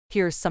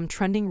Here's some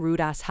trending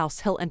rude-ass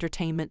HausHill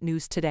Entertainment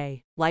news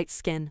today. Light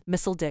skin,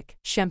 missile dick,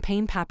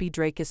 champagne pappy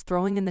Drake is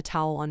throwing in the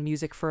towel on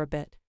music for a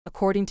bit.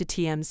 According to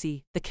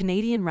TMZ, the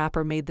Canadian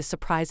rapper made the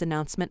surprise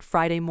announcement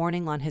Friday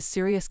morning on his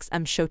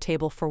SiriusXM show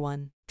Table for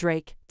One.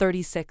 Drake,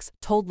 36,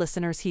 told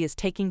listeners he is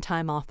taking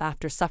time off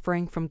after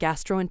suffering from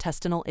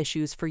gastrointestinal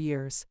issues for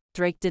years.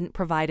 Drake didn't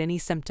provide any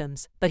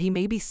symptoms, but he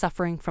may be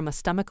suffering from a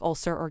stomach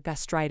ulcer or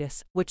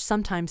gastritis, which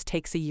sometimes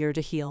takes a year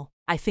to heal.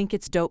 I think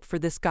it's dope for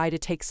this guy to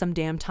take some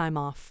damn time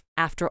off.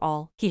 After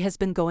all, he has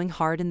been going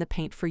hard in the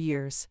paint for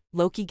years.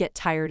 Loki get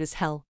tired as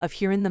hell of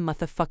hearing the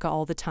motherfucker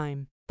all the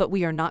time. But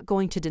we are not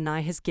going to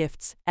deny his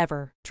gifts,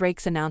 ever.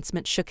 Drake's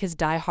announcement shook his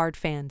die-hard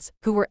fans,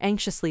 who were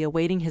anxiously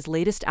awaiting his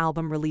latest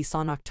album release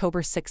on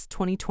October 6,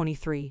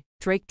 2023.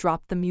 Drake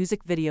dropped the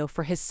music video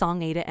for his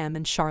song Ada M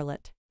and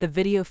Charlotte. The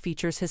video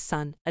features his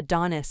son,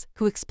 Adonis,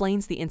 who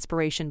explains the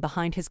inspiration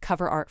behind his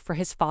cover art for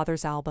his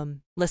father's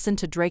album. Listen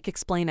to Drake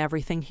explain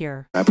everything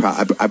here. I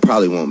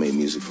probably won't make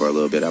music for a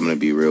little bit. I'm going to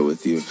be real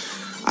with you.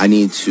 I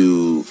need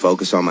to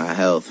focus on my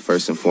health,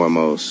 first and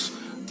foremost,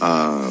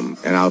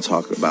 and I'll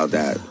talk about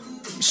that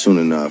soon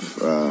enough.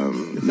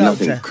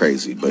 Nothing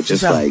crazy, but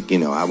just like, you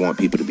know, I want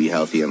people to be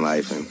healthy in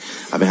life, and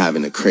I've been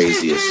having the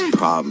craziest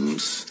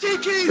problems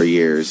for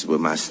years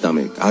with my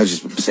stomach. I'll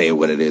just say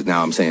what it is.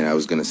 Now I'm saying I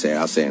was gonna say it,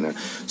 I'll say it.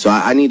 So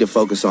I need to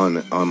focus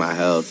on my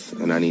health,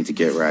 and I need to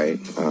get right,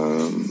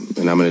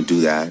 and I'm gonna do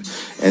that.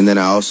 And then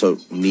I also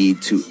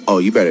need to, oh,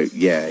 you better,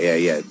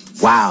 yeah.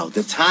 Wow,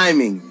 the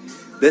timing.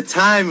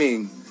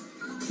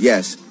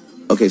 Yes.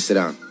 Okay, sit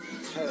down.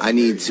 I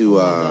need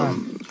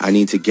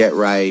to get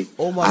right.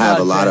 I have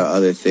a lot of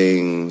other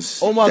things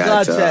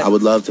that I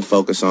would love to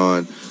focus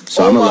on.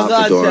 So I'm gonna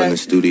lock the door in the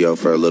studio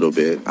for a little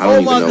bit. I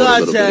don't even know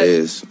what a little bit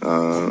is.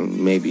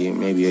 Maybe a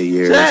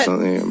year or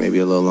something, or maybe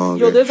a little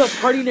longer. Yo, there's a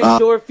party next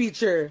door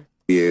feature.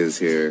 He is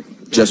here.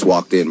 Just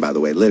walked in, by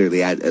the way.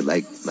 Literally, I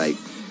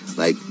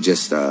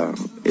just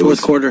it was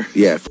quarter.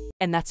 Yeah.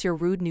 And that's your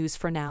rude news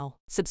for now.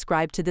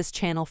 Subscribe to this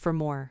channel for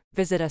more.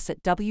 Visit us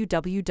at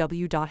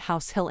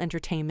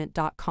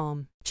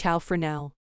www.HausHillEntertainment.com. Ciao for now.